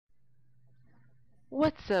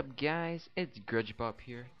What's up, guys? It's grudgebob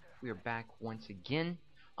here. We are back once again.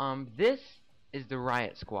 This is the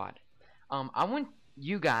Riot Squad. I want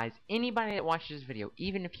you guys, anybody that watches this video,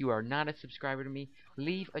 even if you are not a subscriber to me,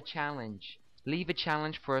 leave a challenge. Leave a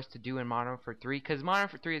challenge for us to do in Modern Warfare 3, because Modern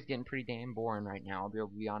Warfare 3 is getting pretty damn boring right now. I'll be able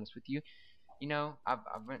to be honest with you. You know, I've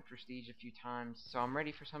went Prestige a few times, so I'm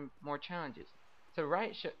ready for some more challenges. So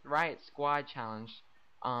Riot Squad challenge,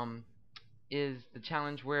 is the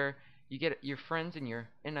challenge where you get your friends and you're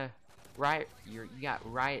in a you got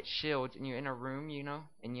riot shields and you're in a room, you know,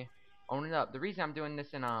 and you own it up. The reason I'm doing this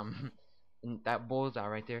in in that bullseye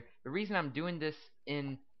right there, the reason I'm doing this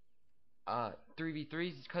in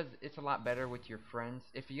 3v3s is because it's a lot better with your friends.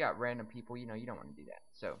 If you got random people, you know, you don't want to do that.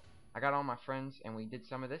 So I got all my friends and we did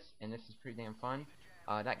some of this, and this is pretty damn fun.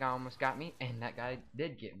 That guy almost got me, and that guy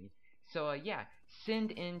did get me. So yeah,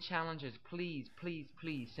 send in challenges, please, please,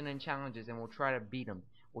 please. Send in challenges, and we'll try to beat them.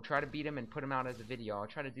 We'll try to beat them and put them out as a video. I'll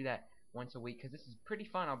try to do that once a week because this is pretty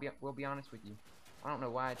fun. We'll be honest with you. I don't know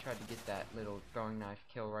why I tried to get that little throwing knife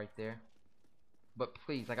kill right there, but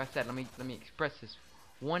please, like I said, let me express this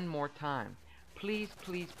one more time. Please,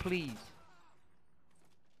 please, please.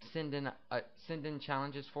 Send in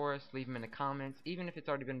challenges for us. Leave them in the comments, even if it's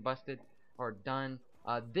already been busted or done.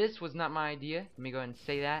 This was not my idea. Let me go ahead and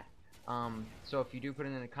say that. So if you do put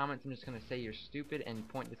it in the comments, I'm just gonna say you're stupid and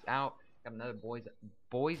point this out. Got another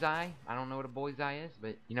boy's eye. I don't know what a boy's eye is,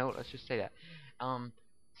 but you know, let's just say that.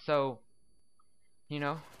 So you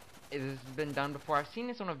know, this has been done before. I've seen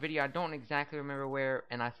this on a video. I don't exactly remember where,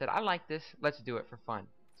 and I said I like this. Let's do it for fun.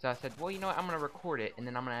 So I said, well, you know what? I'm gonna record it, and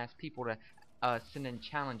then I'm gonna ask people to send in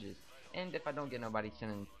challenges. And if I don't get nobody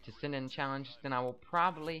send in challenges, then I will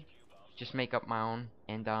probably just make up my own,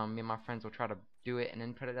 and me and my friends will try to do it and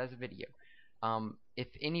then put it as a video. If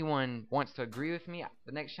anyone wants to agree with me,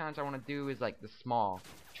 the next challenge I want to do is like the small.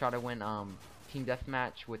 Try to win team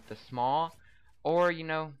deathmatch with the small, or you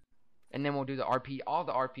know, and then we'll do the all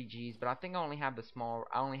the RPGs. But I think I only have the small.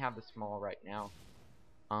 I only have the small right now.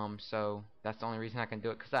 So that's the only reason I can do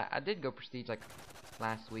it, because I did go Prestige like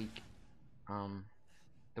last week,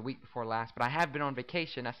 the week before last, but I have been on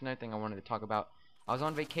vacation. That's another thing I wanted to talk about. I was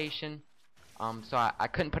on vacation, so I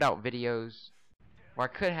couldn't put out videos, or I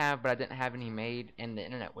could have, but I didn't have any made, and the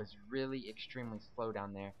internet was really extremely slow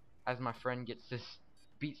down there. As my friend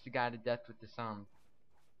beats the guy to death with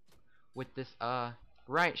this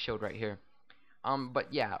riot shield right here.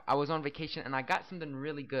 But yeah, I was on vacation and I got something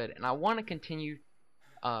really good, and I want to continue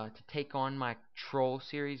to take on my troll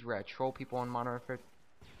series where I troll people on Modern Warfare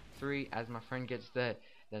 3 as my friend gets the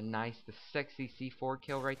sexy C4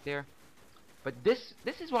 kill right there. But this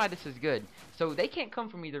is why this is good. So they can't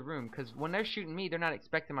come from either room, because when they're shooting me, they're not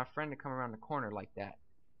expecting my friend to come around the corner like that.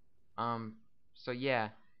 So yeah,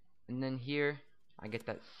 and then here I get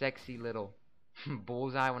that sexy little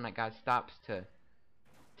bullseye when that guy stops to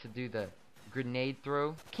do the grenade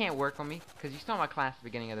throw. Can't work on me, because you saw my class at the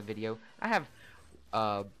beginning of the video. I have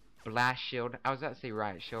blast shield. I was about to say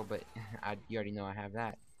riot shield, but you already know I have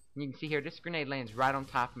that. And you can see here, this grenade lands right on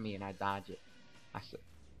top of me, and I dodge it. I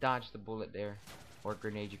dodged the bullet there, or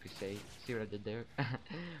grenade, you could say. See what I did there?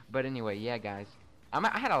 But anyway, yeah, guys,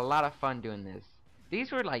 I had a lot of fun doing this.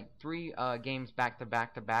 These were like 3 games back to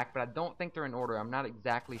back to back, but I don't think they're in order. I'm not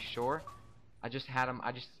exactly sure. I just had them.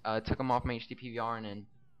 I just took them off my HD PVR and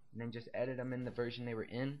then just edited them in the version they were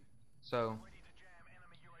in. So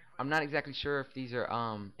I'm not exactly sure if these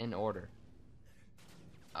are in order.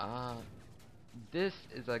 This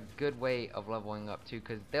is a good way of leveling up too,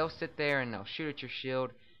 because they'll sit there and they'll shoot at your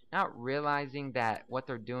shield, not realizing that what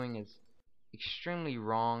they're doing is extremely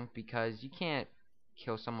wrong, because you can't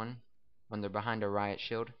kill someone when they're behind a riot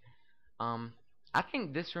shield. I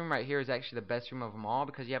think this room right here is actually the best room of them all,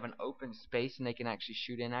 because you have an open space and they can actually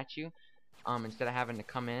shoot in at you instead of having to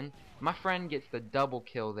come in. My friend gets the double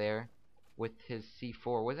kill there with his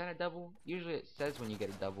C4. Was that a double? Usually it says when you get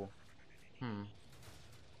a double.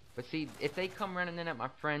 But see, if they come running in at my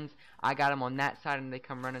friends, I got them on that side, and they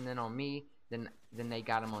come running in on me, then they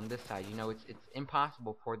got them on this side. You know, it's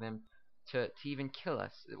impossible for them to even kill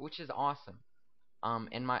us, which is awesome.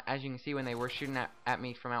 And as you can see, when they were shooting at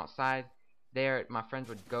me from outside, there my friends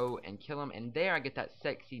would go and kill them, and there I get that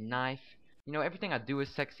sexy knife. You know, everything I do is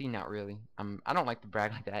sexy. Not really. I don't like to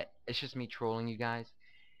brag like that. It's just me trolling you guys.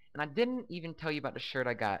 And I didn't even tell you about the shirt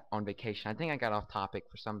I got on vacation. I think I got off topic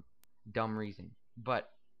for some dumb reason, but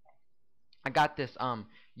I got this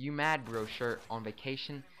You Mad Bro shirt on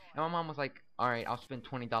vacation, and my mom was like, alright, I'll spend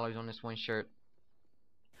 $20 on this one shirt.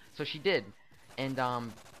 So she did, and that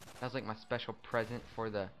was like my special present for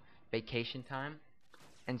the vacation time.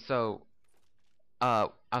 And so I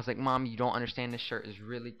was like, Mom, you don't understand, this shirt is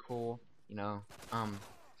really cool. you know. So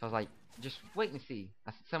I was like, just wait and see.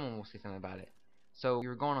 I said someone will say something about it. So we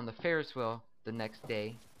were going on the Ferris wheel the next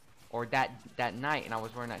day, or that night, and I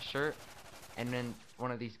was wearing that shirt. And then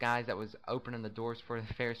one of these guys that was opening the doors for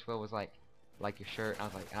the Ferris wheel was like your shirt. And I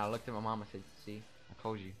was like, and I looked at my mom and said, see, I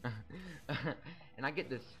told you. And I get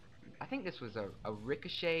this, I think this was a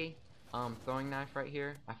ricochet throwing knife right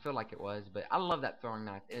here. I feel like it was, but I love that throwing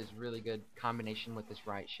knife. It is really good combination with this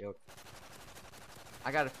riot shield.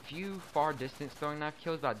 I got a few far distance throwing knife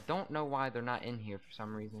kills, but I don't know why they're not in here for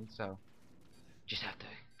some reason, so just have to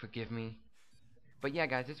forgive me. But yeah,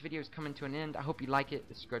 guys, this video is coming to an end. I hope you like it.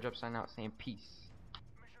 This is grudgebob signing out saying peace.